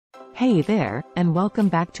Hey there, and welcome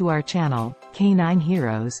back to our channel, Canine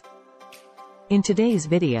Heroes. In today's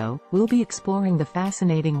video, we'll be exploring the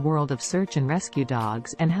fascinating world of search and rescue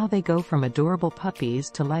dogs and how they go from adorable puppies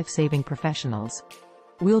to life-saving professionals.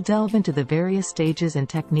 We'll delve into the various stages and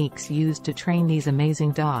techniques used to train these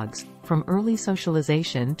amazing dogs, from early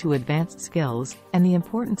socialization to advanced skills, and the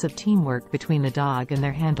importance of teamwork between the dog and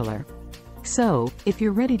their handler. So, if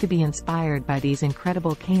you're ready to be inspired by these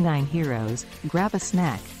incredible canine heroes, grab a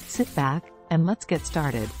snack, sit back, and let's get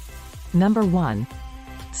started. Number 1.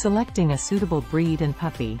 Selecting a suitable breed and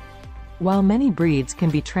puppy. While many breeds can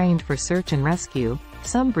be trained for search and rescue,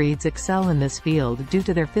 some breeds excel in this field due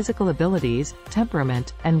to their physical abilities,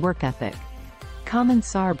 temperament, and work ethic. Common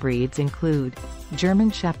SAR breeds include German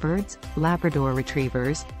Shepherds, Labrador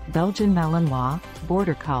Retrievers, Belgian Malinois,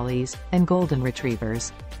 Border Collies, and Golden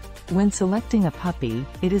Retrievers. When selecting a puppy,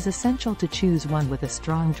 it is essential to choose one with a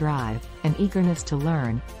strong drive, an eagerness to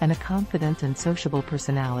learn, and a confident and sociable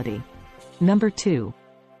personality. Number 2.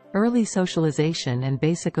 Early socialization and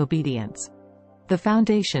basic obedience. The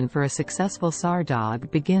foundation for a successful SAR dog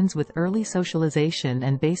begins with early socialization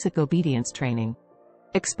and basic obedience training.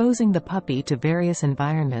 Exposing the puppy to various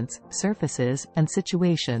environments, surfaces, and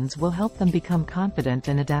situations will help them become confident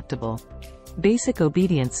and adaptable. Basic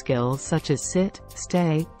obedience skills such as sit,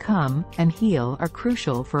 stay, come, and heel are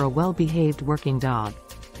crucial for a well-behaved working dog.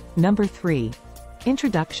 Number 3.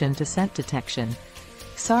 Introduction to scent detection.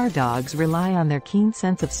 SAR dogs rely on their keen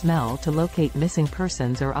sense of smell to locate missing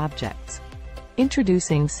persons or objects.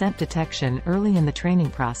 Introducing scent detection early in the training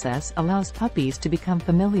process allows puppies to become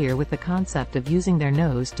familiar with the concept of using their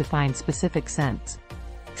nose to find specific scents.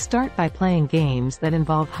 Start by playing games that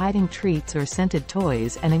involve hiding treats or scented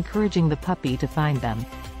toys and encouraging the puppy to find them.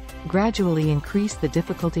 Gradually increase the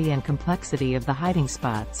difficulty and complexity of the hiding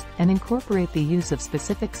spots, and incorporate the use of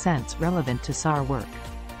specific scents relevant to SAR work.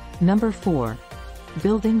 Number 4.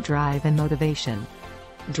 Building drive and motivation.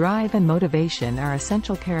 Drive and motivation are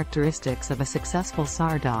essential characteristics of a successful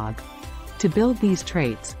SAR dog. To build these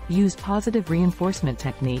traits, use positive reinforcement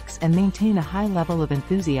techniques and maintain a high level of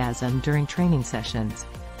enthusiasm during training sessions.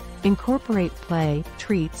 Incorporate play,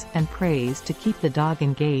 treats, and praise to keep the dog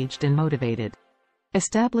engaged and motivated.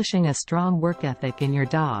 Establishing a strong work ethic in your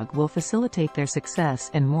dog will facilitate their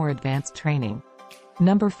success in more advanced training.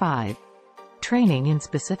 Number 5. Training in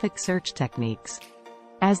specific search techniques.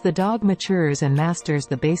 As the dog matures and masters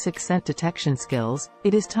the basic scent detection skills,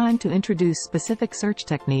 it is time to introduce specific search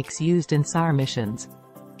techniques used in SAR missions.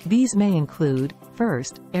 These may include,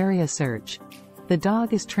 first, area search. The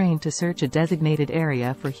dog is trained to search a designated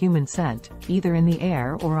area for human scent, either in the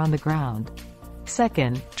air or on the ground.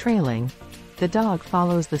 Second, trailing. The dog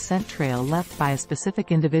follows the scent trail left by a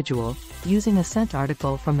specific individual, using a scent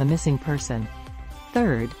article from the missing person.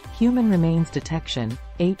 Third, human remains detection,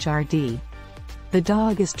 HRD. The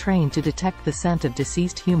dog is trained to detect the scent of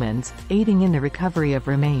deceased humans, aiding in the recovery of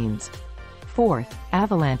remains. Fourth,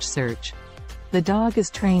 avalanche search. The dog is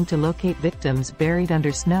trained to locate victims buried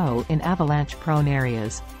under snow in avalanche-prone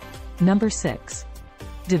areas. Number 6.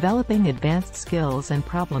 Developing advanced skills and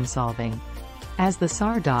problem-solving. As the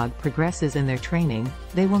SAR dog progresses in their training,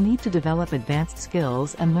 they will need to develop advanced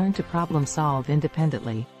skills and learn to problem-solve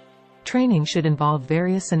independently. Training should involve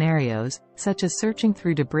various scenarios, such as searching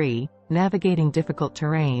through debris, navigating difficult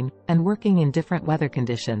terrain, and working in different weather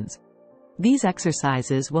conditions. These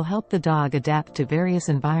exercises will help the dog adapt to various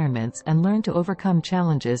environments and learn to overcome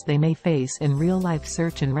challenges they may face in real-life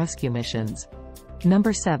search and rescue missions.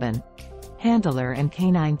 Number 7. Handler and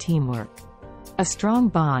canine teamwork. A strong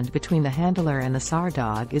bond between the handler and the SAR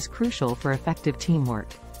dog is crucial for effective teamwork.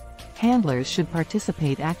 Handlers should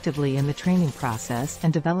participate actively in the training process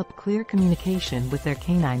and develop clear communication with their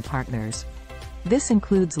canine partners. This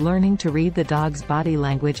includes learning to read the dog's body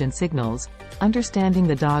language and signals, understanding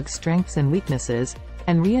the dog's strengths and weaknesses,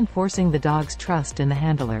 and reinforcing the dog's trust in the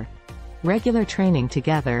handler. Regular training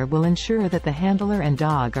together will ensure that the handler and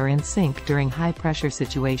dog are in sync during high-pressure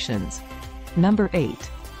situations. Number 8.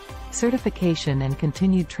 Certification and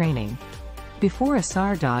continued training. Before a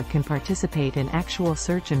SAR dog can participate in actual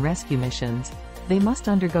search and rescue missions, they must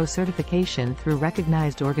undergo certification through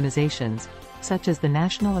recognized organizations, such as the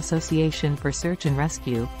National Association for Search and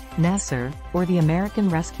Rescue, NASR, or the American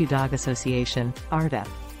Rescue Dog Association, ARDA.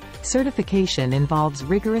 Certification involves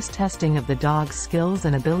rigorous testing of the dog's skills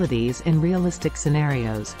and abilities in realistic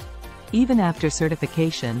scenarios. Even after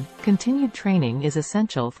certification, continued training is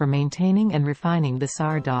essential for maintaining and refining the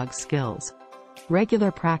SAR dog's skills.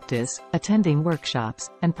 Regular practice, attending workshops,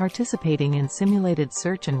 and participating in simulated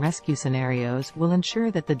search and rescue scenarios will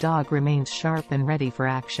ensure that the dog remains sharp and ready for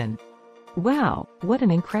action. Wow, what an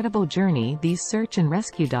incredible journey these search and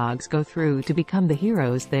rescue dogs go through to become the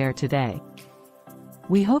heroes they are today.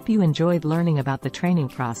 We hope you enjoyed learning about the training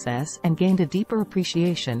process and gained a deeper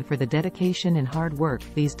appreciation for the dedication and hard work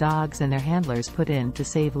these dogs and their handlers put in to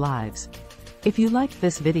save lives. If you liked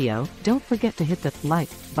this video, don't forget to hit the like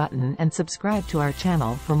button and subscribe to our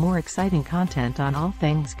channel for more exciting content on all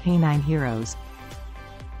things canine heroes.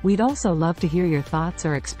 We'd also love to hear your thoughts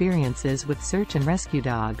or experiences with search and rescue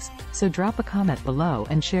dogs, so drop a comment below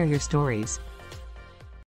and share your stories.